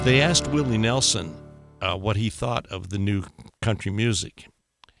They asked Willie Nelson what he thought of the new country music.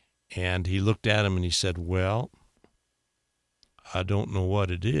 And he looked at him and he said, well, I don't know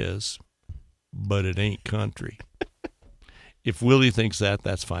what it is, but it ain't country. If Willie thinks that,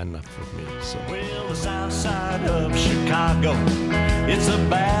 that's fine enough for me. So. Well, the south side of Chicago, it's the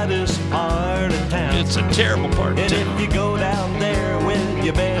baddest part of town. It's a terrible part of town. And if you go down there, well,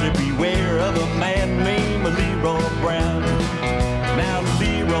 you better beware of a man named Leroy Brown. Now,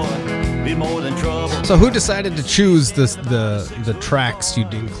 Leroy be more than trouble. So who decided to choose the tracks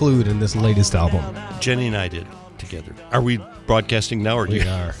you'd include in this latest album? Jenny and I did together. Are we broadcasting now? Or We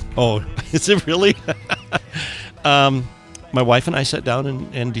are. Oh, is it really? My wife and I sat down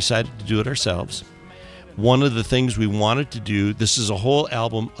and decided to do it ourselves. One of the things we wanted to do, this is a whole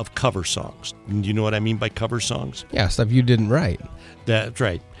album of cover songs. Do you know what I mean by cover songs? Yeah, stuff you didn't write. That's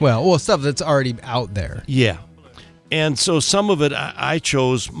right. Well, stuff that's already out there. Yeah. And so some of it, I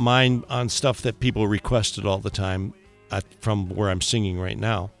chose mine on stuff that people requested all the time from where I'm singing right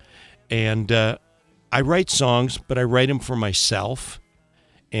now. And I write songs, but I write them for myself.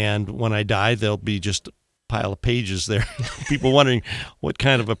 And when I die, they'll be just a pile of pages there. People wondering what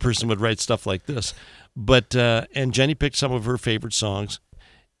kind of a person would write stuff like this. But and Jenny picked some of her favorite songs.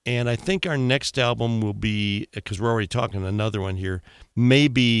 And I think our next album will be, because we're already talking another one here,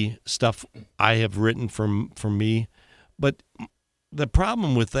 maybe stuff I have written for me. But the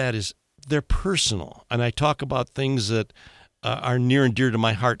problem with that is they're personal. And I talk about things that are near and dear to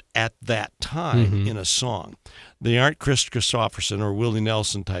my heart at that time in a song. They aren't Chris Christopherson or Willie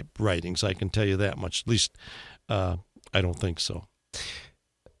Nelson type writings, I can tell you that much. At least I don't think so.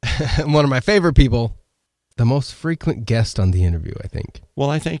 One of my favorite people, the most frequent guest on the interview, I think.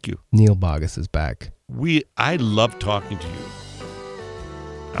 Well, I thank you. Neil Bagaus is back. I love talking to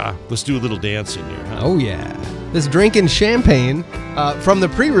you. Let's do a little dancing here, huh? Oh, yeah. This Drinking Champagne from the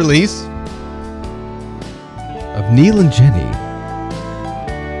pre-release of Neil and Jenny.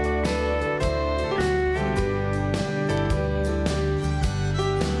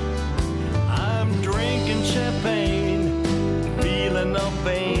 I'm drinking champagne, feeling no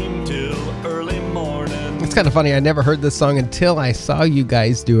pain till early morning. It's kind of funny. I never heard this song until I saw you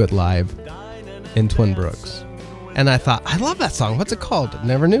guys do it live in Twin Brooks. And I thought, I love that song. What's it called?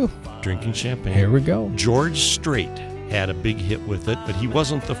 Never knew. Drinking Champagne. Here we go. George Strait had a big hit with it, but he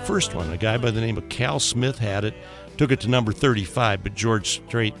wasn't the first one. A guy by the name of Cal Smith had it, took it to number 35, but George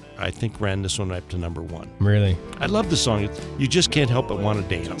Strait, I think, ran this one up to number 1. Really? I love the song. You just can't help but want to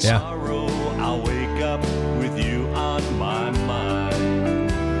dance. Yeah. Tomorrow I'll wake up with you on my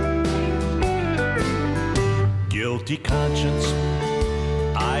mind. Guilty conscience,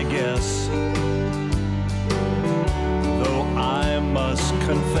 I guess. Though I must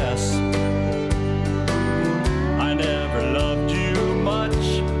confess, I never loved you much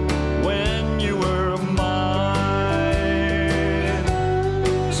when you were mine.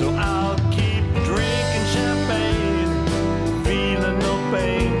 So I'll keep drinking champagne, feeling no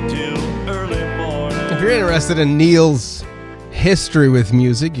pain till early morning. If you're interested in Neil's history with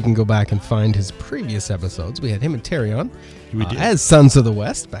music, you can go back and find his previous episodes. We had him and Terry on We did. as Sons of the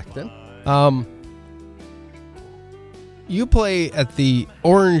West back then. You play at the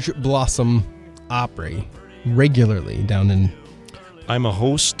Orange Blossom Opry regularly down in I'm a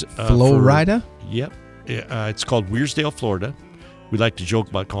host. Florida? Yep. It's called Weirdsdale, Florida. We like to joke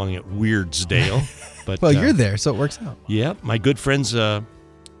about calling it Weirdsdale. But, Well, you're there, so it works out. Yeah. My good friends,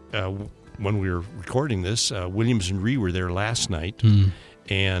 when we were recording this, Williams and Ree were there last night.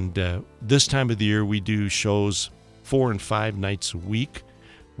 And this time of the year, we do shows 4 and 5 nights a week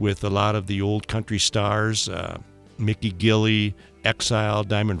with a lot of the old country stars. Mickey Gilley, Exile,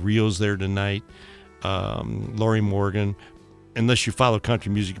 Diamond Rio's there tonight, Lori Morgan. Unless you follow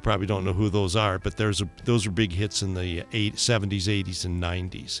country music, you probably don't know who those are, but those are big hits in the 70s, 80s, and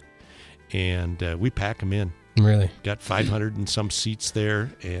 90s. And we pack them in. Really? Got 500 and some seats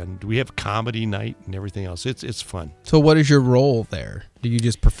there, and we have comedy night and everything else. It's fun. So what is your role there? Do you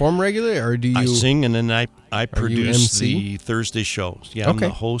just perform regularly, or do you... I sing, and then I produce MC? the Thursday shows. Yeah, I'm Okay.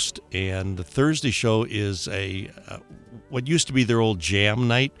 the host, and the Thursday show is what used to be their old jam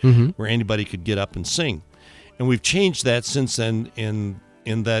night, where anybody could get up and sing. And we've changed that since then in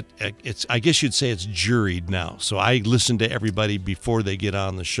that it's, I guess you'd say it's juried now. So I listen to everybody before they get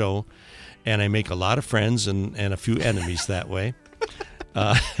on the show, and I make a lot of friends and a few enemies that way.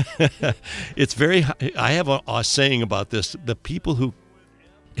 It's very, I have a saying about this. The people who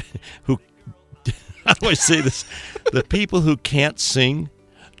how do I say this? The people who can't sing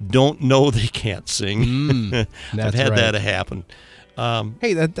don't know they can't sing. I've had that happen.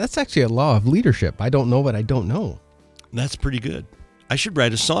 Hey, that's actually a law of leadership. I don't know what I don't know. That's pretty good. I should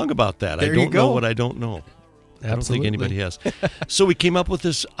write a song about that. There I you don't go. know what I don't know. I don't think Absolutely. anybody has. So we came up with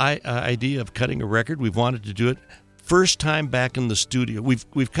this idea of cutting a record. We've wanted to do it. First time back in the studio.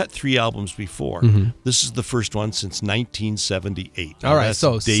 We've cut 3 albums before. This is the first one since 1978. All Now, right, that's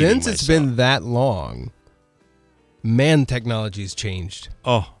so dating since it's myself. been that long, man, technology's changed.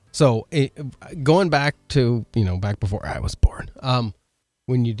 Oh, So going back to, back before I was born,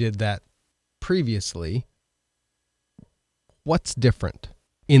 when you did that previously, what's different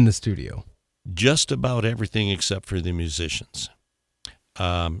in the studio? just about everything except for the musicians.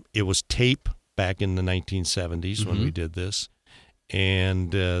 It was tape back in the 1970s when we did this.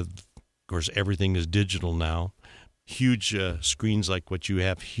 And, of course, everything is digital now. Huge screens like what you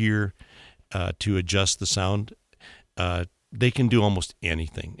have here to adjust the sound. They can do almost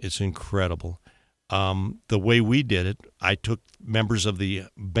anything. It's incredible. The way we did it, I took members of the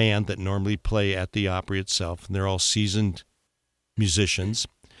band that normally play at the Opry itself, and they're all seasoned musicians,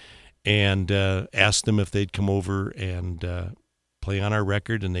 and asked them if they'd come over and play on our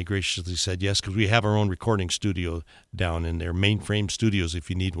record, and they graciously said yes, because we have our own recording studio down in there, Mainframe Studios, if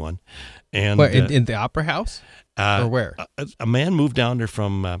you need one. And Where, in the Opera House? Or where? A man moved down there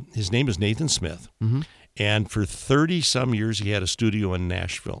from, his name is Nathan Smith, and for 30-some years he had a studio in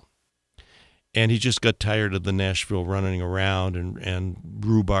Nashville. And he just got tired of the Nashville running around and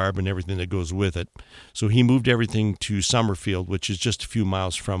rhubarb and everything that goes with it. So he moved everything to Summerfield, which is just a few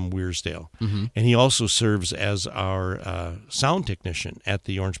miles from Weirsdale. And he also serves as our sound technician at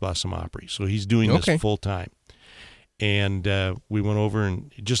the Orange Blossom Opry. So he's doing this full time. And we went over, and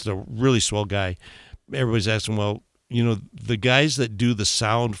just a really swell guy. Everybody's asking, well, the guys that do the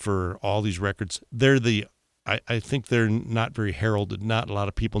sound for all these records, I think they're not very heralded. Not a lot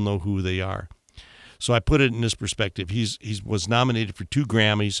of people know who they are. So I put it in this perspective. He was nominated for 2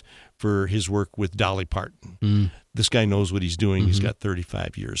 Grammys for his work with Dolly Parton. This guy knows what he's doing. He's got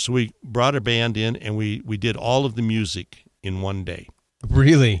 35 years. So we brought a band in, and we did all of the music in one day.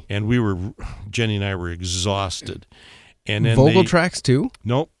 Really? And Jenny and I were exhausted. And then Vocal tracks too?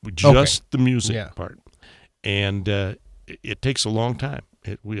 Nope, just the music Yeah. part. And it takes a long time.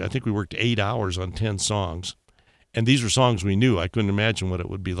 I think we worked 8 hours on 10 songs. And these were songs we knew. I couldn't imagine what it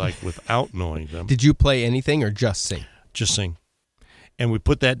would be like without knowing them. Did you play anything or just sing? Just sing. And we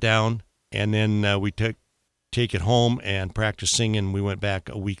put that down, and then we take it home and practice singing. We went back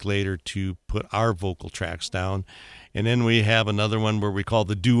a week later to put our vocal tracks down. And then we have another one where we call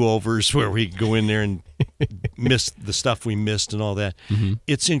the do-overs, where we go in there and miss the stuff we missed and all that.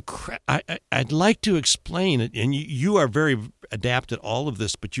 It's I'd like to explain it, and you are very adept at all of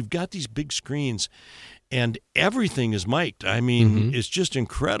this, but you've got these big screens, and everything is mic'd. I mean, it's just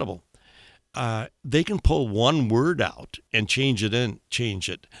incredible. They can pull one word out and change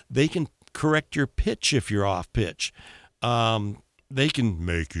it. They can correct your pitch if you're off pitch. They can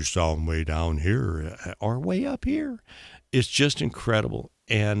make you sound way down here or way up here. It's just incredible.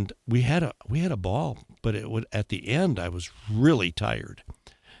 And we had a ball, but at the end I was really tired.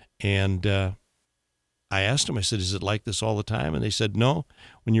 And I asked them, I said, is it like this all the time? And they said, no,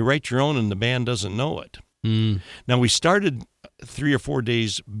 when you write your own and the band doesn't know it. Now, we started 3 or 4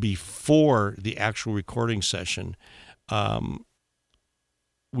 days before the actual recording session. The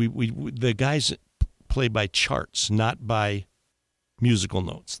guys play by charts, not by musical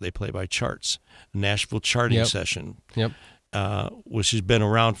notes. They play by charts. Nashville charting session, which has been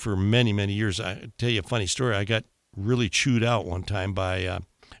around for many, many years. I tell you a funny story. I got really chewed out one time by a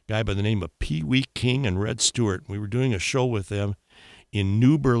guy by the name of Pee Wee King and Red Stewart. We were doing a show with them in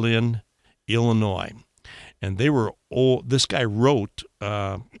New Berlin, Illinois. And they were old. This guy wrote,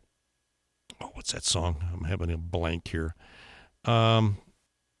 what's that song? I'm having a blank here. The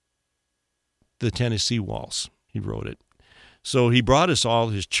Tennessee Waltz. He wrote it. So he brought us all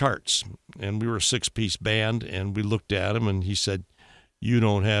his charts, and we were a 6-piece band, and we looked at him, and he said, you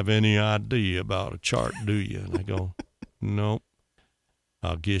don't have any idea about a chart, do you? And I go, nope.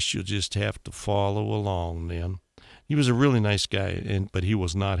 I guess you'll just have to follow along then. He was a really nice guy, but he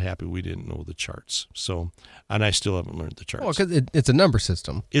was not happy we didn't know the charts. So, and I still haven't learned the charts. Well, because it's a number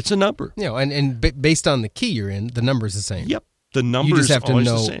system. It's a number. And based on the key you're in, the number's the same. Yep. The numbers you just have to always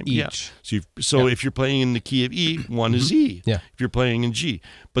know the same. each. Yeah. So if you're playing in the key of E, one is E. Yeah. If you're playing in G.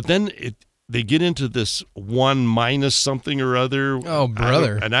 But then they get into this 1 minus something or other. Oh,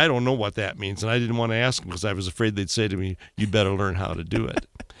 brother. And I don't know what that means. And I didn't want to ask them because I was afraid they'd say to me, you'd better learn how to do it.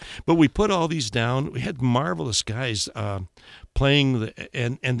 But we put all these down. We had marvelous guys playing,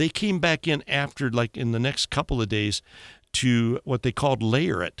 and they came back in after, like in the next couple of days, to what they called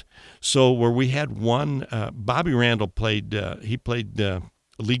layer it. So where we had one, Bobby Randall played, he played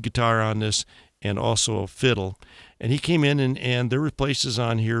lead guitar on this and also a fiddle. And he came in, and there were places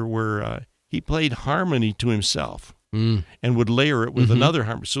on here where he played harmony to himself and would layer it with another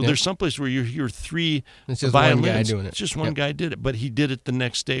harmony. So there's some place where you hear three It's just violins. one guy doing it. It's just one guy did it, but he did it the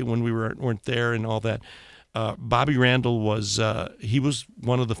next day when we weren't there and all that. Bobby Randall was he was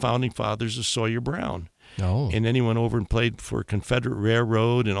one of the founding fathers of Sawyer Brown. Oh. And then he went over and played for Confederate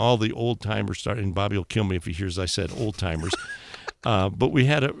Railroad, and all the old-timers started. And Bobby will kill me if he hears I said old-timers. But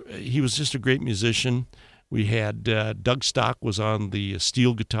he was just a great musician. We had Doug Stock was on the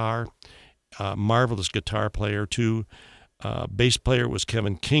steel guitar, marvelous guitar player too. Bass player was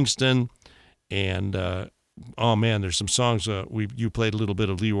Kevin Kingston. And, oh, man, there's some songs. You played a little bit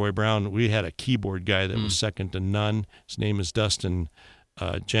of Leroy Brown. We had a keyboard guy that was second to none. His name is Dustin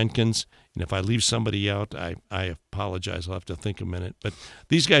Jenkins. And if I leave somebody out, I apologize. I'll have to think a minute. But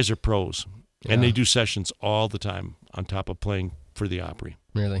these guys are pros, and they do sessions all the time on top of playing for the Opry.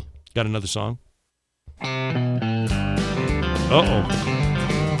 Really? Got another song?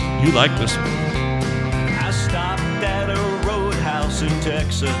 Uh-oh. You like this one. I stopped at a roadhouse in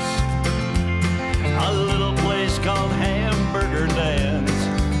Texas, a little place called Hamburger Dad's.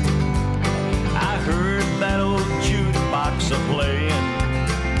 I heard that old jukebox a-playing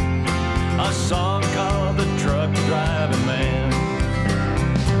a song called The Truck Driving Man.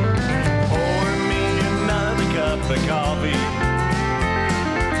 Pour me another cup of coffee,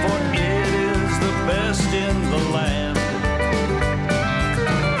 for it is the best in the land.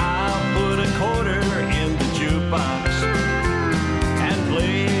 I'll put a quarter in the jukebox and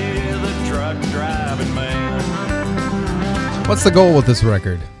play The Truck Driving Man. What's the goal with this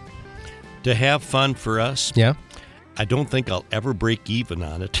record? To have fun for us. Yeah. I don't think I'll ever break even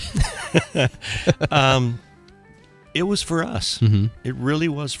on it. It was for us. Mm-hmm. It really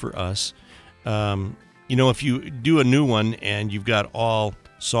was for us. If you do a new one and you've got all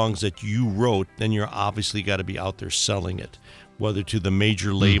songs that you wrote, then you're obviously got to be out there selling it, whether to the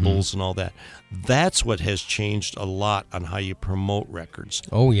major labels and all that. That's what has changed a lot on how you promote records.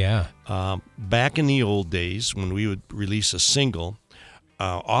 Oh, yeah. Back in the old days when we would release a single,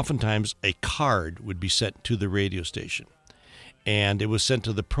 oftentimes a card would be sent to the radio station, and it was sent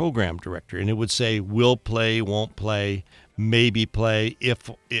to the program director, and it would say, will play, won't play, maybe play, if,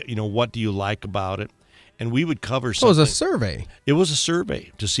 what do you like about it? And we would cover something. Oh, it was a survey. It was a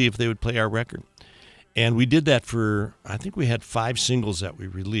survey to see if they would play our record. And we did that for, I think we had 5 singles that we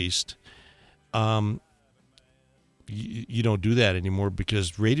released. You don't do that anymore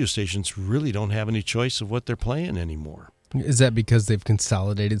because radio stations really don't have any choice of what they're playing anymore. Is that because they've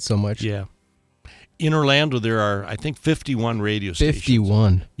consolidated so much? Yeah. In Orlando, there are, I think, 51 radio stations.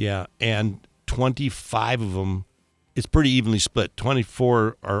 51. Yeah, and 25 of them, it's pretty evenly split.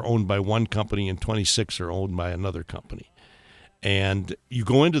 24 are owned by one company and 26 are owned by another company. And you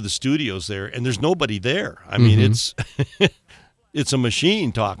go into the studios there, and there's nobody there. I mean, it's it's a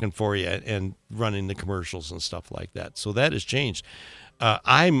machine talking for you and running the commercials and stuff like that. So that has changed.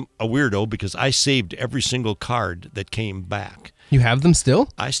 I'm a weirdo because I saved every single card that came back. You have them still?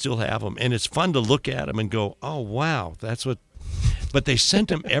 I still have them, and it's fun to look at them and go, oh, wow, that's what. But they sent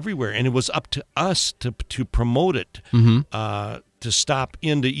them everywhere, and it was up to us to promote it, to stop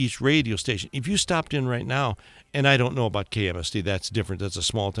into each radio station. If you stopped in right now, and I don't know about KMSD, that's different. That's a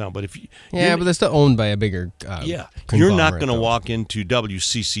small town. But if you, but they're still owned by a bigger you're not going to walk into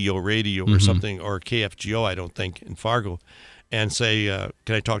WCCO radio or something, or KFGO, I don't think, in Fargo, and say,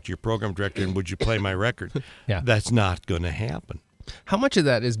 can I talk to your program director, and would you play my record? That's not going to happen. How much of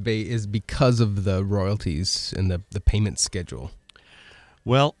that is because of the royalties and the payment schedule?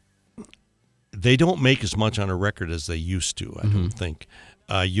 Well, they don't make as much on a record as they used to, I don't think.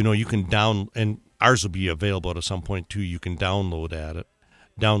 You can and ours will be available at some point too. You can download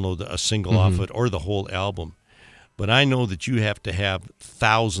a single off it or the whole album. But I know that you have to have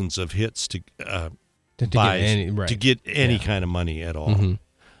thousands of hits to get any kind of money at all.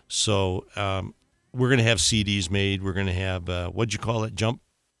 So we're going to have CDs made. We're going to have, what'd you call it? A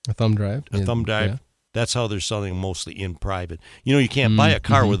thumb drive. A thumb drive. Yeah. That's how they're selling mostly in private. You can't buy a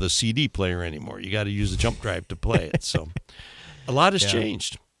car with a CD player anymore. You got to use a jump drive to play it. So a lot has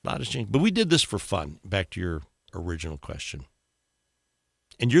changed. But we did this for fun, back to your original question.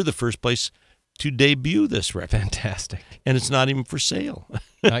 And you're the first place to debut this record. Fantastic. And it's not even for sale.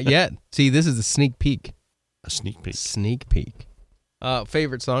 Not yet. See, this is a sneak peek. A sneak peek. Sneak peek.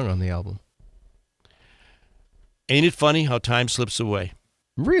 Favorite song on the album? Ain't It Funny How Time Slips Away?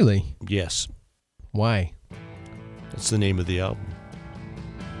 Really? Yes. Why? That's the name of the album.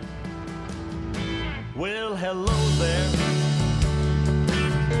 Well, hello there.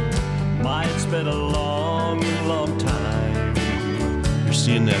 My, it's been a long, long time. You're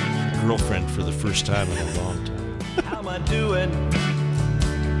seeing that girlfriend for the first time in a long time. I doing?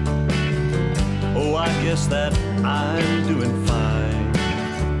 Oh, I guess that I'm doing fine.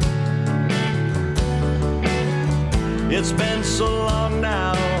 It's been so long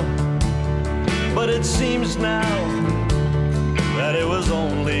now, but it seems now that it was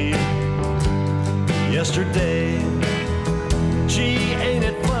only yesterday. Gee, ain't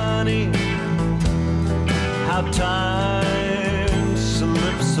it funny how time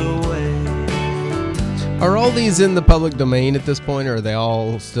slips away? Are all these in the public domain at this point, or are they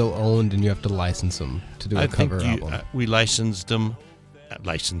all still owned and you have to license them to do a cover album? We licensed them.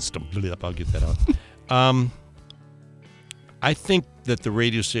 I'll get that out. I think that the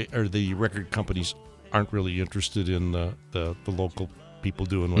or the record companies aren't really interested in the local people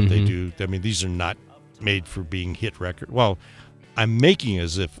doing what they do. I mean, these are not made for being hit record. Well, I'm making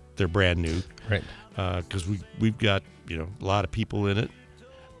as if they're brand new, right? Because we've got a lot of people in it.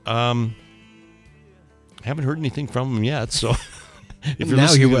 Haven't heard anything from them yet, so if you're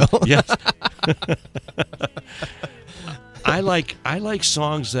now you will. Yes. I like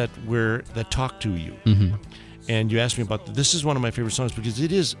songs that talk to you. Mm-hmm. And you asked me about this is one of my favorite songs because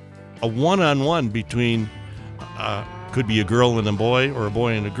it is a one-on-one between could be a girl and a boy or a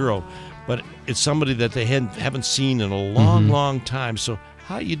boy and a girl, but it's somebody that they haven't seen in a long, long time. So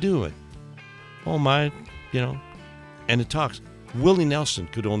how you doing? Oh my, and it talks. Willie Nelson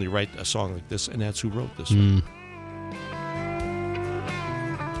could only write a song like this, and that's who wrote this one.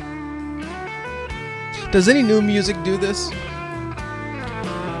 Does any new music do this?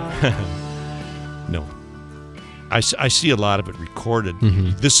 No. I see a lot of it recorded.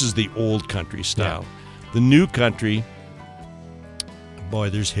 This is the old country style. Yeah. The new country, boy,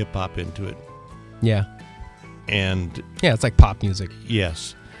 there's hip-hop into it. Yeah. And yeah, it's like pop music.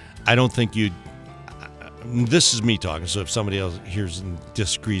 Yes. I don't think you'd... This is me talking, so if somebody else hears and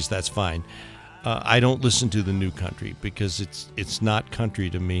disagrees, that's fine. I don't listen to the new country because it's not country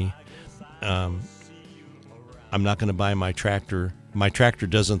to me. I'm not going to buy my tractor. My tractor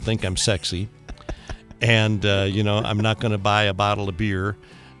doesn't think I'm sexy. And, I'm not going to buy a bottle of beer,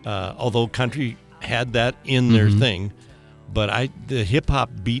 although country had that in their thing. But the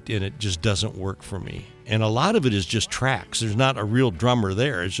hip-hop beat in it just doesn't work for me. And a lot of it is just tracks. There's not a real drummer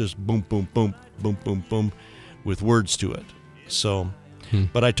there. It's just boom, boom, boom, boom, boom, boom with words to it. So,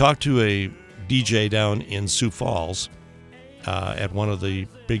 but I talked to a DJ down in Sioux Falls at one of the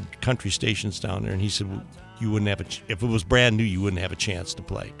big country stations down there, and he said, well, you wouldn't have if it was brand new, you wouldn't have a chance to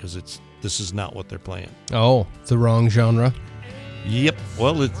play because this is not what they're playing. Oh, it's the wrong genre. Yep.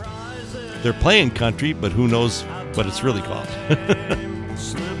 Well, they're playing country, but who knows what it's really called.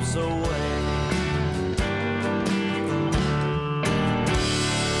 Slips away.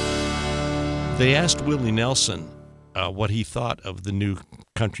 They asked Willie Nelson what he thought of the new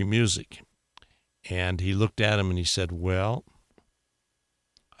country music, and he looked at him and he said, "Well,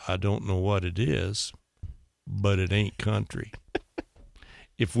 I don't know what it is, but it ain't country."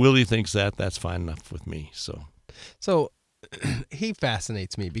 If Willie thinks that, that's fine enough with me. So he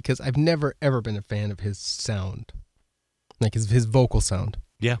fascinates me because I've never, ever been a fan of his sound, like his vocal sound.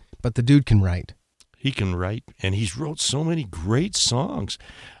 Yeah. But the dude can write. He can write, and he's wrote so many great songs.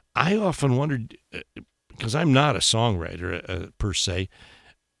 I often wondered, because I'm not a songwriter per se,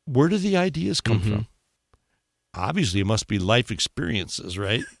 where do the ideas come from? Obviously, it must be life experiences,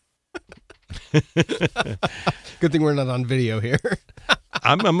 right? Good thing we're not on video here.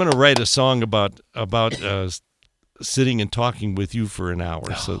 I'm going to write a song about sitting and talking with you for an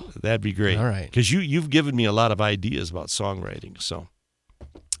hour, so that'd be great. All right, because you've given me a lot of ideas about songwriting, so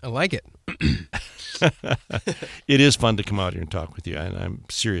I like it. It is fun to come out here and talk with you, and I'm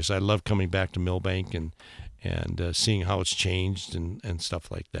serious. I love coming back to Millbank and seeing how it's changed and stuff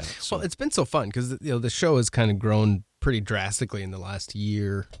like that. So. Well, it's been so fun because the show has kind of grown pretty drastically in the last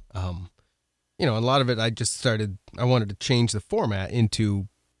year. A lot of it I wanted to change the format into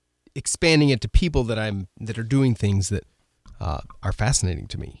expanding it to people that are doing things that are fascinating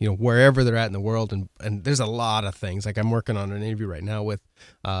to me, wherever they're at in the world. And there's a lot of things. Like I'm working on an interview right now with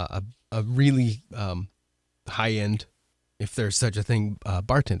a really high-end, if there's such a thing,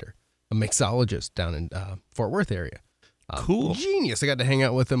 bartender, a mixologist down in Fort Worth area. Cool. Genius. I got to hang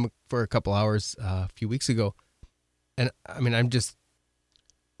out with him for a couple hours a few weeks ago. And I mean,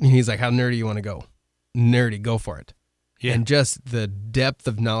 he's like, how nerdy you want to go? Nerdy, go for it. Yeah. And just the depth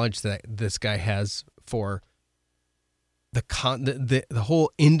of knowledge that this guy has for the whole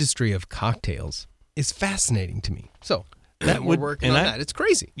industry of cocktails is fascinating to me. So we're working on that. It's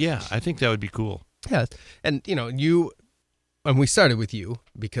crazy. Yeah, I think that would be cool. Yeah. And, we started with you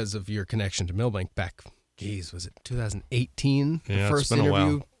because of your connection to Millbank back, was it 2018? Yeah, the first it's been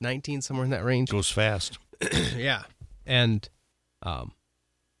interview, a while. 19, somewhere in that range. Goes fast. Yeah. And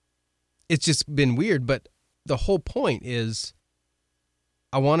it's just been weird. But the whole point is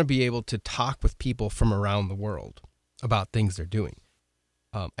I want to be able to talk with people from around the world about things they're doing.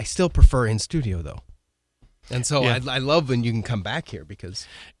 I still prefer in studio, though. And so I love when you can come back here because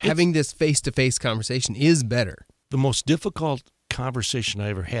having this face-to-face conversation is better. The most difficult conversation I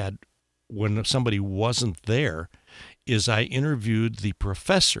ever had when somebody wasn't there is I interviewed the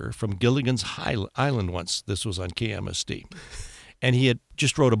professor from Gilligan's Island once. This was on KMSD. And he had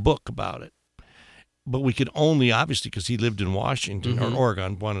just wrote a book about it. But we could only, obviously, because he lived in Washington or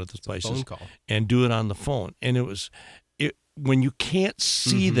Oregon, one of the places, phone call. And do it on the phone. And it was, when you can't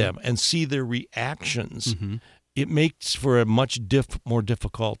see them and see their reactions, it makes for a much more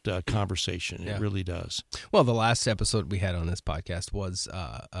difficult conversation. It really does. Well, the last episode we had on this podcast was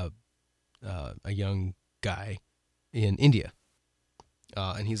a young guy in India.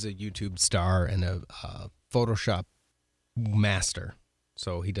 And he's a YouTube star and a Photoshop master.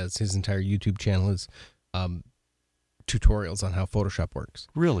 So he does, his entire YouTube channel is tutorials on how Photoshop works.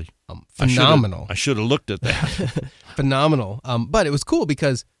 Really? Phenomenal. I should have looked at that. Phenomenal. But it was cool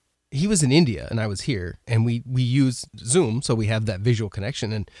because he was in India and I was here, and we use Zoom, so we have that visual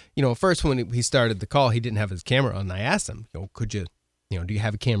connection. And, at first when he started the call, he didn't have his camera on. And I asked him, could you, do you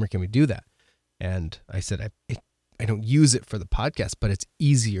have a camera? Can we do that? And I said, I don't use it for the podcast, but it's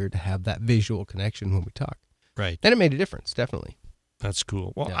easier to have that visual connection when we talk. Right. And it made a difference, definitely. That's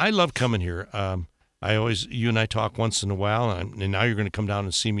cool. Well, I love coming here. You and I talk once in a while, and now you're going to come down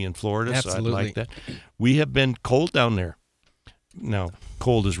and see me in Florida, Absolutely. so I'd like that. We have been cold down there. Now,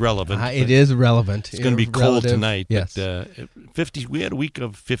 cold is relevant. It is relevant. It's going to be cold tonight. Yes. But, 50. We had a week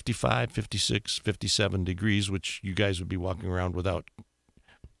of 55, 56, 57 degrees, which you guys would be walking around without.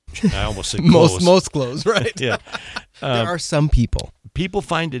 I almost said clothes. most clothes, right? Yeah. There are some people. People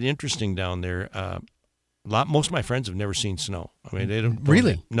find it interesting down there. Most of my friends have never seen snow. I mean, they don't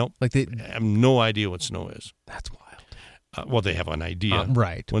really. No, like they have no idea what snow is. That's wild. Well, they have an idea,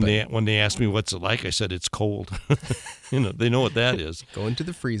 right? When they ask me what's it like, I said it's cold. They know what that is. Go into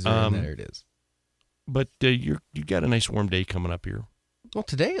the freezer, and there it is. But you got a nice warm day coming up here. Well,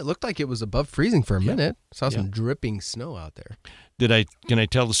 today it looked like it was above freezing for a minute. Saw some dripping snow out there. Can I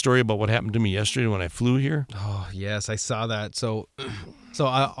tell the story about what happened to me yesterday when I flew here? Oh yes, I saw that. So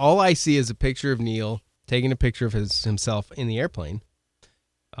all I see is a picture of Neil taking a picture of himself in the airplane,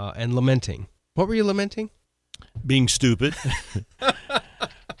 and lamenting. What were you lamenting? Being stupid.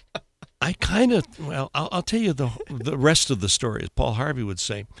 I'll tell you the rest of the story, as Paul Harvey would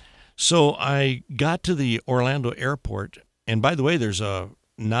say. So I got to the Orlando airport, and by the way, there's a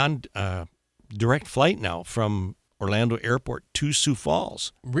non-direct flight now from Orlando Airport to Sioux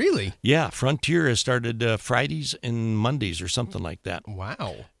Falls. Really? Yeah, Frontier has started Fridays and Mondays or something like that.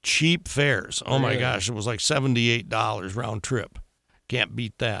 Wow. Cheap fares. Oh, my gosh, it was like $78 round trip. Can't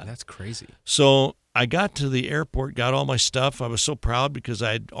beat that. That's crazy. So I got to the airport, got all my stuff. I was so proud because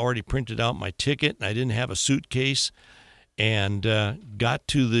I'd already printed out my ticket, and I didn't have a suitcase, and got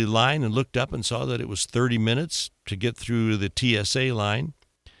to the line and looked up and saw that it was 30 minutes to get through the TSA line.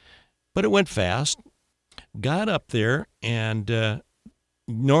 But it went fast. Got up there, and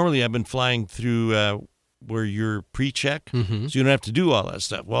normally I've been flying through where you're pre-check, so you don't have to do all that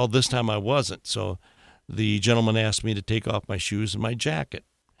stuff. Well, this time I wasn't, so the gentleman asked me to take off my shoes and my jacket.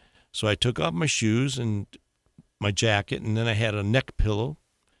 So I took off my shoes and my jacket, and then I had a neck pillow.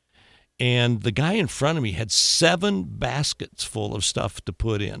 And the guy in front of me had 7 baskets full of stuff to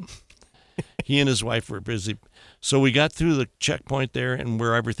put in. He and his wife were busy. So we got through the checkpoint there, and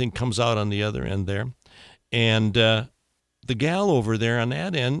where everything comes out on the other end there. And the gal over there on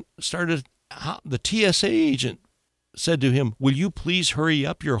that end the TSA agent said to him, "Will you please hurry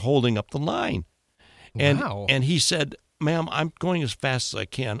up? You're holding up the line." Wow. And he said, "Ma'am, I'm going as fast as I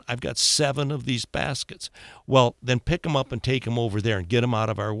can. I've got 7 of these baskets." Well, then pick them up and take them over there and get them out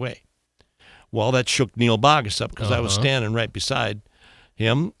of our way. Well, that shook Neil Bagaus up because I was standing right beside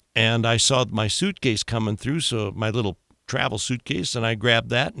him, and I saw my suitcase coming through, so my little travel suitcase, and I grabbed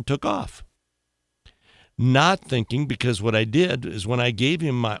that and took off. Not thinking, because what I did is when I gave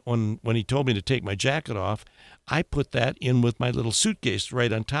him when he told me to take my jacket off, I put that in with my little suitcase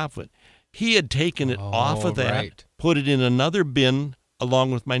right on top of it. He had taken it off of that, put it in another bin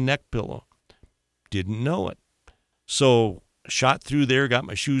along with my neck pillow. Didn't know it. So shot through there, got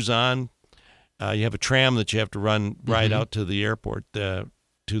my shoes on. You have a tram that you have to ride out to the airport, to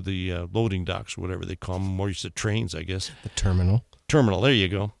the loading docks or whatever they call them. More used to trains, I guess. The terminal. Terminal, there you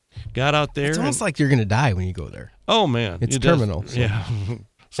go. Got out there. It's almost like you're going to die when you go there. Oh, man. It's terminal. So. Yeah.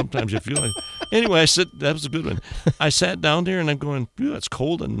 Sometimes you feel like. Anyway, that was a good one. I sat down there and I'm going, it's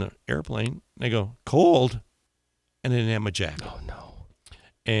cold in the airplane. And I go, cold? and I didn't have my jacket. Oh, no.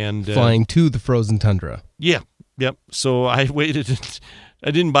 And Flying to the frozen tundra. Yeah, yep. So I waited.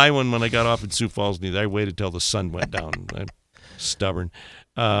 I didn't buy one when I got off in Sioux Falls neither. I waited till the sun went down. I'm stubborn.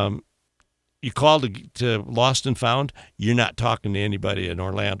 You call to Lost and Found, you're not talking to anybody in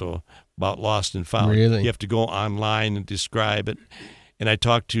Orlando about Lost and Found. Really? You have to go online and describe it. And I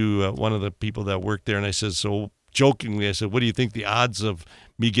talked to one of the people that worked there, and I said, so jokingly, I said, what do you think the odds of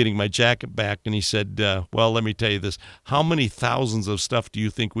me getting my jacket back? And he said, well, let me tell you this. How many thousands of stuff do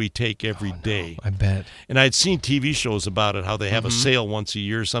you think we take every day? I bet. And I'd seen TV shows about it, how they have a sale once a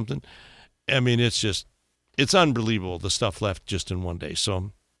year or something. I mean, it's unbelievable, the stuff left just in one day.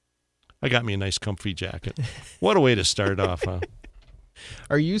 So I got me a nice comfy jacket. What a way to start off, huh?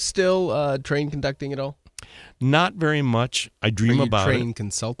 Are you still train conducting at all? Not very much. I dream about it. Are you train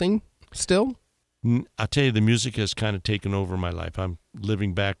consulting still? I'll tell you, the music has kind of taken over my life. I'm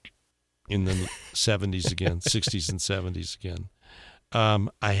living back in the 70s again, 60s and 70s again.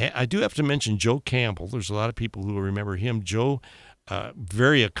 I do have to mention Joe Campbell. There's a lot of people who will remember him. Joe,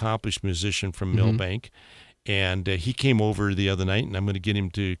 very accomplished musician from Millbank. And he came over the other night, and I'm going to get him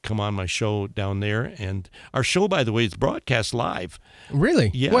to come on my show down there. And our show, by the way, is broadcast live.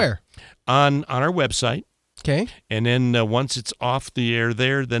 Really? Yeah. Where? On our website. Okay. And then once it's off the air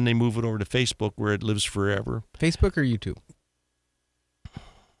there, then they move it over to Facebook where it lives forever. Facebook or YouTube?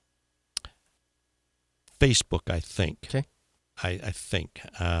 Facebook, I think. Okay. I think.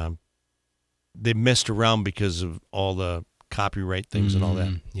 They messed around because of all the copyright things and all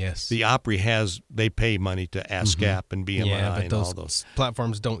that. Yes. The Opry they pay money to ASCAP and BMI and all those.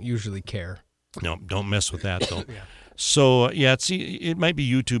 Platforms don't usually care. No, don't mess with that, though. Yeah. So, it might be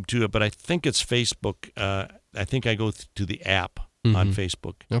YouTube too, but I think it's Facebook. I think I go to the app on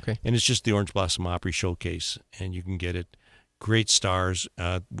Facebook. Okay. And it's just the Orange Blossom Opry Showcase, and you can get it. Great stars.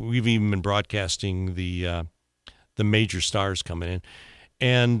 We've even been broadcasting the major stars coming in.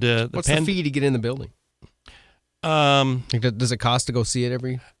 And what's the fee to get in the building? Does it cost to go see it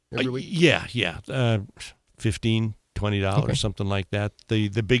every week? Yeah. $15, $20, something like that. The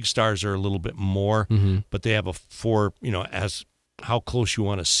big stars are a little bit more, but they have as how close you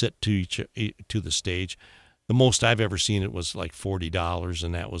want to sit to the stage. The most I've ever seen it was like $40,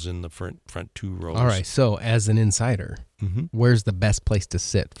 and that was in the front 2 rows. All right. So, as an insider, where's the best place to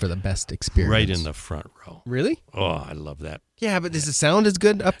sit for the best experience? Right in the front row. Really? Oh, I love that. Yeah, but does it sound as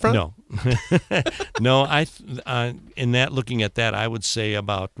good up front? No. No, in that, looking at that, I would say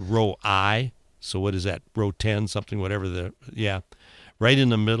about row I. So what is that? Row 10, something, whatever right in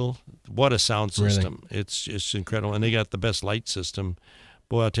the middle. What a sound system. Really? It's incredible. And they got the best light system.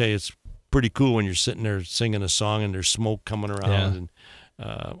 Boy, I'll tell you, it's pretty cool when you're sitting there singing a song and there's smoke coming around and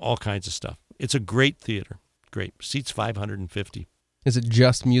all kinds of stuff. It's a great theater. Great. Seats 550. Is it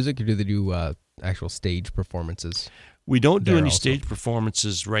just music, or do they do actual stage performances? We don't do any stage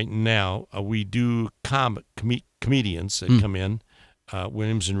performances right now. We do comedians that come in.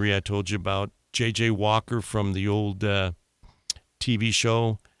 Williams and Rhea, I told you about. J.J. Walker from the old TV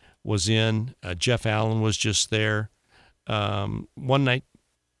show was in. Jeff Allen was just there. One night,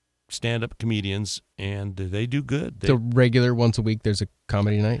 stand-up comedians, and they do good. So regular, once a week, there's a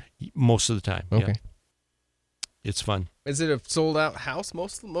comedy night? Most of the time, okay. Yeah. It's fun. Is it a sold-out house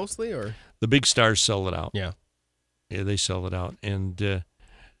mostly, or? The big stars sell it out. Yeah. Yeah, they sell it out. And,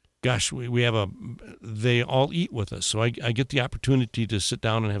 gosh, we have they all eat with us. So I get the opportunity to sit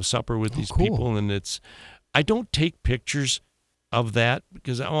down and have supper with these people. And I don't take pictures of that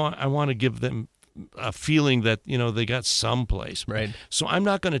because I want to give them a feeling that, they got someplace. Right. So I'm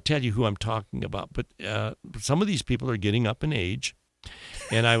not going to tell you who I'm talking about, but some of these people are getting up in age.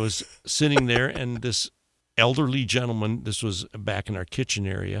 And I was sitting there, and this elderly gentleman, this was back in our kitchen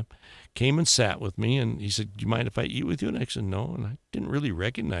area, came and sat with me, and he said, do you mind if I eat with you? And I said, no, and I didn't really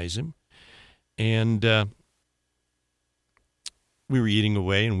recognize him. And we were eating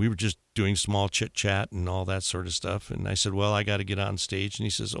away, and we were just doing small chit-chat and all that sort of stuff. And I said, well, I got to get on stage. And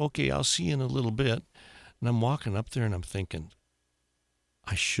he says, okay, I'll see you in a little bit. And I'm walking up there, and I'm thinking,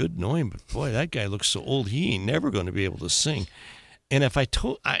 I should know him, but boy, that guy looks so old, he ain't never going to be able to sing. And if I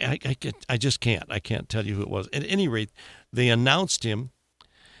told, I just can't. I can't tell you who it was. At any rate, they announced him,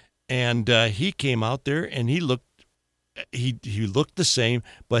 and he came out there, and he looked the same,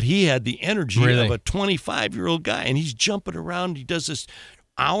 but he had the energy of a 25-year-old guy, and he's jumping around. He does this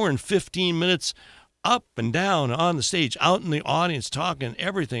hour and 15 minutes up and down on the stage, out in the audience, talking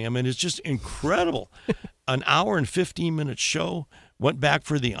everything. I mean, it's just incredible. An hour and 15-minute show. Went back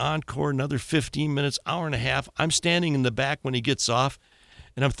for the encore, another 15 minutes, hour and a half. I'm standing in the back when he gets off,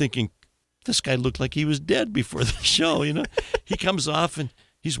 and I'm thinking, this guy looked like he was dead before the show, He comes off, and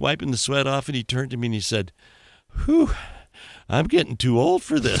he's wiping the sweat off, and he turned to me, and he said, Whew, I'm getting too old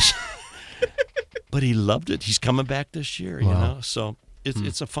for this. But he loved it. He's coming back this year, So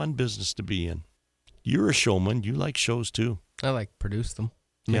it's a fun business to be in. You're a showman. You like shows, too. I like produce them,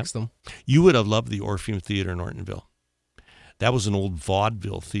 mix them. You would have loved the Orpheum Theater in Ortonville. That was an old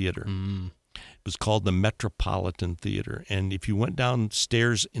vaudeville theater. It was called the Metropolitan Theater. And if you went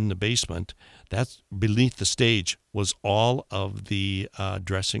downstairs in the basement, that's beneath the stage was all of the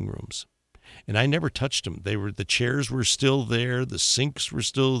dressing rooms. And I never touched them. The chairs were still there, the sinks were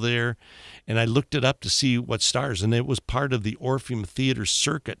still there, and I looked it up to see what stars, and it was part of the Orpheum Theater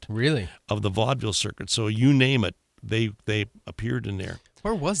circuit. Really? Of the vaudeville circuit. So you name it, they appeared in there.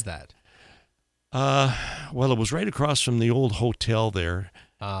 Where was that? Well, it was right across from the old hotel there.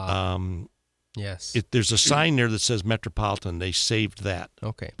 Yes. There's a sign there that says Metropolitan. They saved that.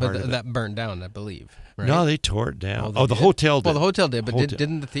 Okay, but that burned down, I believe. Right? No, they tore it down. The hotel did. Well, the hotel did, but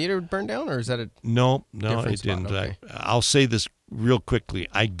didn't the theater burn down, or is that a No, different it spot? didn't. Okay. I'll say this real quickly.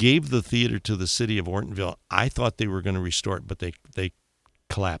 I gave the theater to the city of Ortonville. I thought they were going to restore it, but they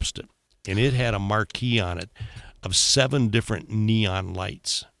collapsed it. And it had a marquee on it of 7 different neon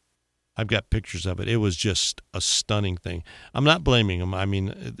lights. I've got pictures of it. It was just a stunning thing. I'm not blaming them. I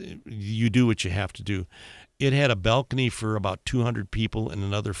mean, you do what you have to do. It had a balcony for about 200 people and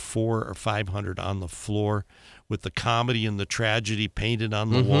another 400 or 500 on the floor with the comedy and the tragedy painted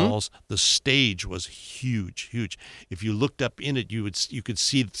on the walls. The stage was huge, huge. If you looked up in it, you could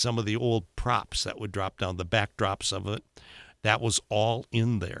see some of the old props that would drop down, the backdrops of it. That was all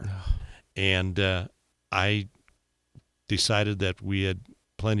in there. And I decided that we had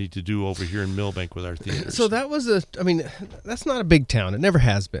plenty to do over here in Millbank with our theaters. So that was that's not a big town. It never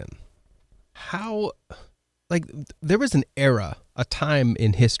has been. How, there was an era, a time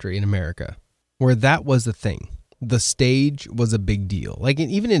in history in America where that was the thing. The stage was a big deal.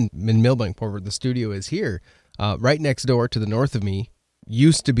 Even in Millbank, where the studio is here, right next door to the north of me,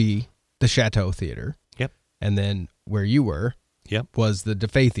 used to be the Chateau Theater. Yep. And then where you were, was the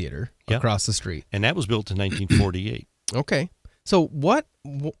DeFay Theater across the street. And that was built in 1948. Okay. So what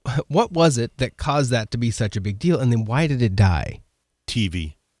was it that caused that to be such a big deal, and then why did it die?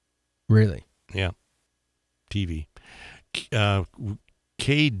 TV. Really? Yeah. TV.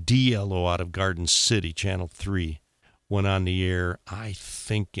 KDLO out of Garden City, Channel 3, went on the air, I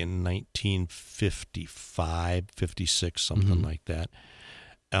think, in 1955, 56, something like that.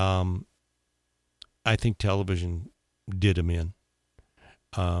 I think television did them in.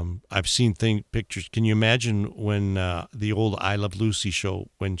 I've seen pictures. Can you imagine when the old I Love Lucy show,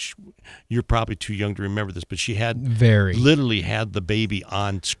 you're probably too young to remember this, but she literally had the baby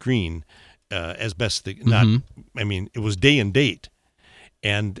on screen as best it was day and date.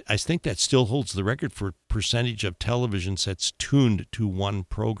 And I think that still holds the record for percentage of television sets tuned to one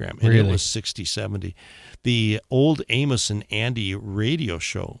program. And It was 60, 70. The old Amos and Andy radio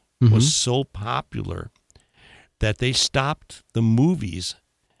show was so popular that they stopped the movies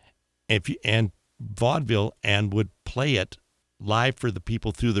and vaudeville and would play it live for the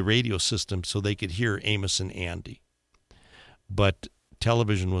people through the radio system so they could hear Amos and Andy. But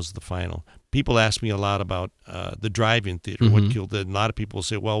television was the final. People ask me a lot about the drive-in theater, what killed it. And a lot of people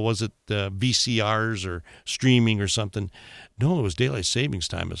say, well, was it VCRs or streaming or something? No, it was daylight savings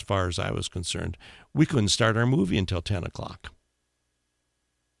time as far as I was concerned. We couldn't start our movie until 10 o'clock.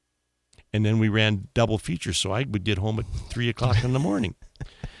 And then we ran double features, so I would get home at 3 o'clock in the morning.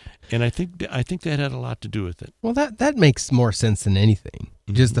 And I think that had a lot to do with it. Well, that makes more sense than anything.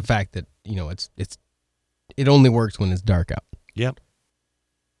 Just the fact that it only works when it's dark out. Yep.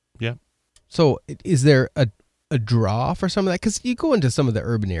 So is there a draw for some of that? Because you go into some of the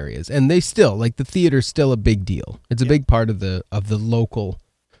urban areas, and they still the theater's still a big deal. It's a big part of the local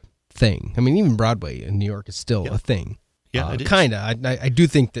thing. I mean, even Broadway in New York is still a thing. Yeah, it is. Kind of. I do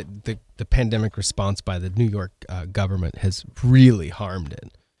think that the pandemic response by the New York government has really harmed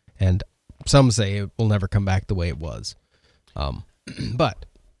it. And some say it will never come back the way it was. But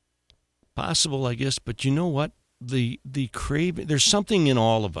possible, I guess. But you know what? The craving, there's something in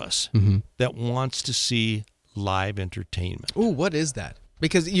all of us that wants to see live entertainment. Ooh, what is that?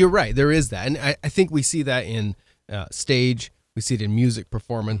 Because you're right, there is that. And I think we see that in stage. We see it in music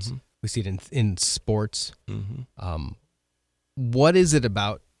performance. We see it in sports. What is it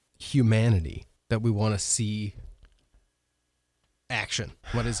about humanity that we want to see action?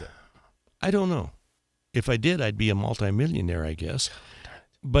 What is it? I don't know. If I did, I'd be a multimillionaire, I guess.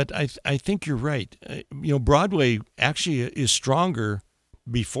 But I think you're right. Broadway actually is stronger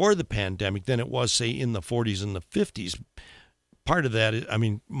before the pandemic than it was, say, in the 40s and the 50s. Part of that,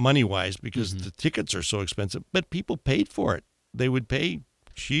 money-wise, because the tickets are so expensive. But people paid for it. They would pay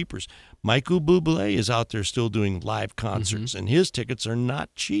cheapers. Michael Bublé is out there still doing live concerts, and his tickets are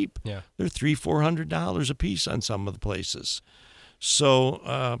not cheap. Yeah. They're $300-$400 a piece on some of the places.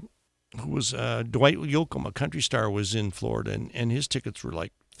 So, who was Dwight Yoakam, a country star, was in Florida, and his tickets were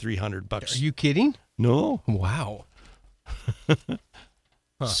like $300. Are you kidding? No. Wow.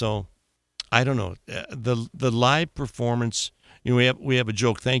 So, I don't know. The live performance. You know, we have a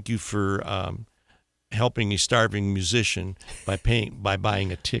joke. Thank you for helping a starving musician by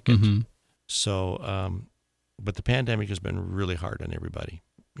buying a ticket. So, but the pandemic has been really hard on everybody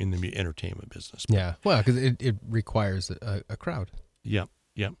in the entertainment business. Yeah. Well, because it requires a crowd. Yep.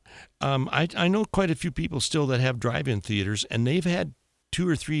 I know quite a few people still that have drive-in theaters, and they've had 2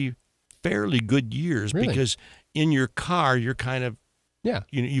 or 3 fairly good years. Really? Because in your car you're kind of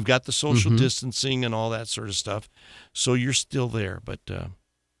you've got the social distancing and all that sort of stuff, so you're still there. But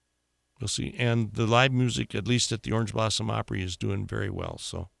we'll see. And the live music, at least at the Orange Blossom Opry, is doing very well.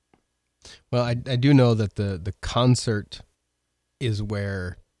 So, well, I do know that the concert is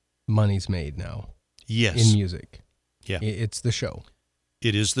where money's made now. Yes, in music. Yeah, it's the show.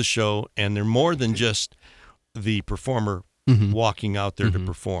 It is the show, and they're more than just the performer walking out there to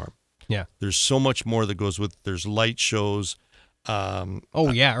perform. Yeah, there's so much more that goes with. There's light shows.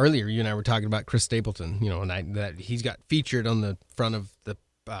 Earlier you and I were talking about Chris Stapleton, and that he's got featured on the front of the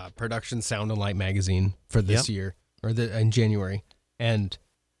Production Sound and Light magazine for this year, or in January. And,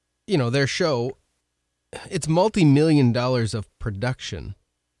 their show, it's multi-million dollars of production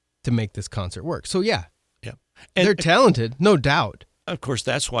to make this concert work. So, yeah. And they're talented, no doubt. Of course,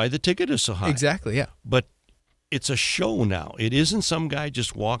 that's why the ticket is so high. Exactly, yeah. But it's a show now. It isn't some guy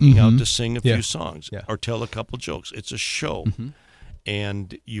just walking out to sing a few songs or tell a couple jokes. It's a show.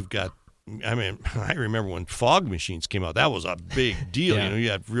 And you've got, I remember when fog machines came out. That was a big deal. You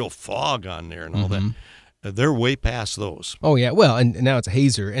had real fog on there and all that. They're way past those. Oh, yeah. Well, and now it's a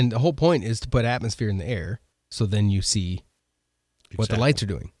hazer. And the whole point is to put atmosphere in the air, so then you see what the lights are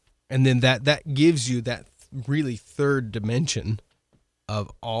doing. And then that gives you that really third dimension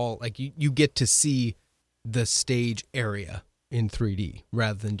of all, like you get to see the stage area in 3D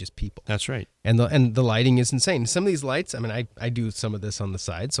rather than just people. That's right. And the lighting is insane. Some of these lights, I do some of this on the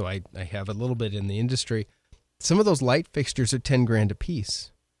side, so I have a little bit in the industry. Some of those light fixtures are $10,000 a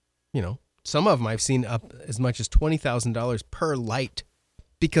piece. Some of them I've seen up as much as $20,000 per light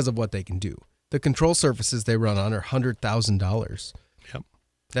because of what they can do. The control surfaces they run on are $100,000. Yep.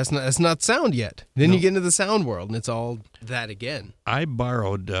 That's not sound yet. Then you get into the sound world, and it's all that again. I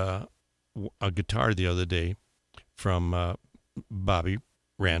borrowed a guitar the other day from Bobby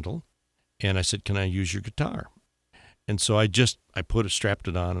Randall, and I said, "Can I use your guitar?" And so I strapped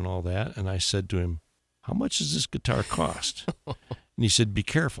it on and all that, and I said to him, "How much does this guitar cost?" And he said, "Be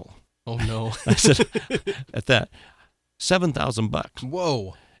careful." Oh no! I said, "At that, $7,000."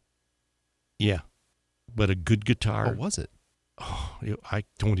 Whoa! Yeah, but a good guitar. What was it? Oh, I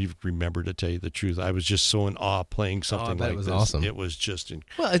don't even remember, to tell you the truth. I was just so in awe playing something like this. It was awesome. It was just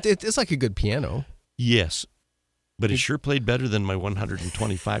well, it's like a good piano. Yes, but it sure played better than my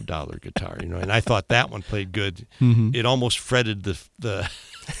 $125 guitar, And I thought that one played good. It almost fretted the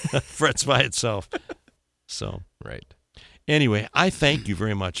frets by itself. So right. Anyway, I thank you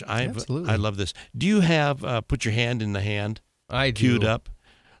very much. Absolutely. I love this. Do you have Put Your Hand in the Hand? I do. Queued up.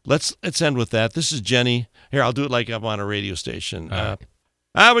 Let's end with that. This is Jenny. Here, I'll do it like I'm on a radio station.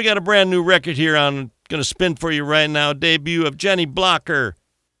 We got a brand new record here I'm going to spin for you right now. Debut of Jenny Blocker.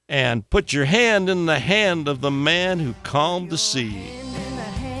 And Put Your Hand in the Hand of the Man Who Calmed the Sea.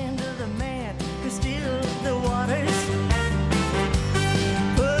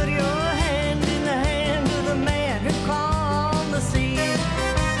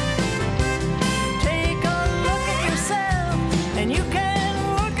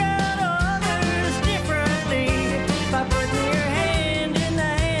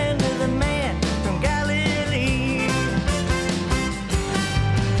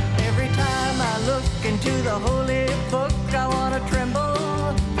 To the holy book, I want to tremble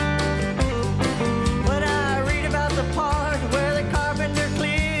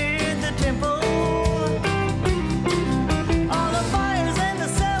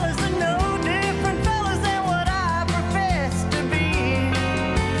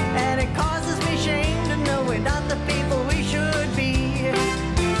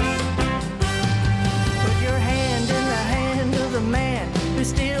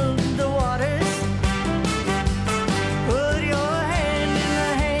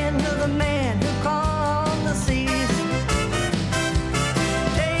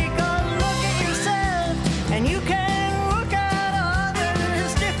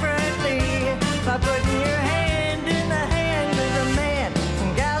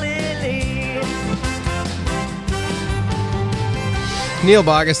Neil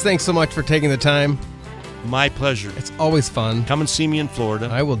Bagaus, thanks so much for taking the time. My pleasure. It's always fun. Come and see me in Florida.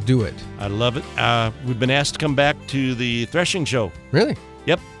 I will do it. I love it. We've been asked to come back to the threshing show. Really?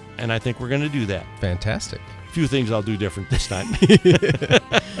 Yep. And I think we're going to do that. Fantastic. A few things I'll do different this time.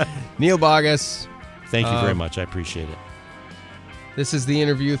 Neil Bagaus. Thank you very much. I appreciate it. This is the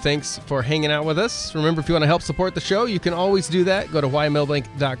interview. Thanks for hanging out with us. Remember, if you want to help support the show, you can always do that. Go to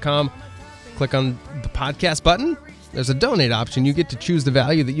whymillbank.com. Click on the podcast button. There's a donate option. You get to choose the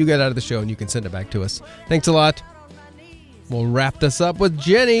value that you get out of the show, and you can send it back to us. Thanks a lot. We'll wrap this up with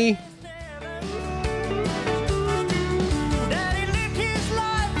Jenny.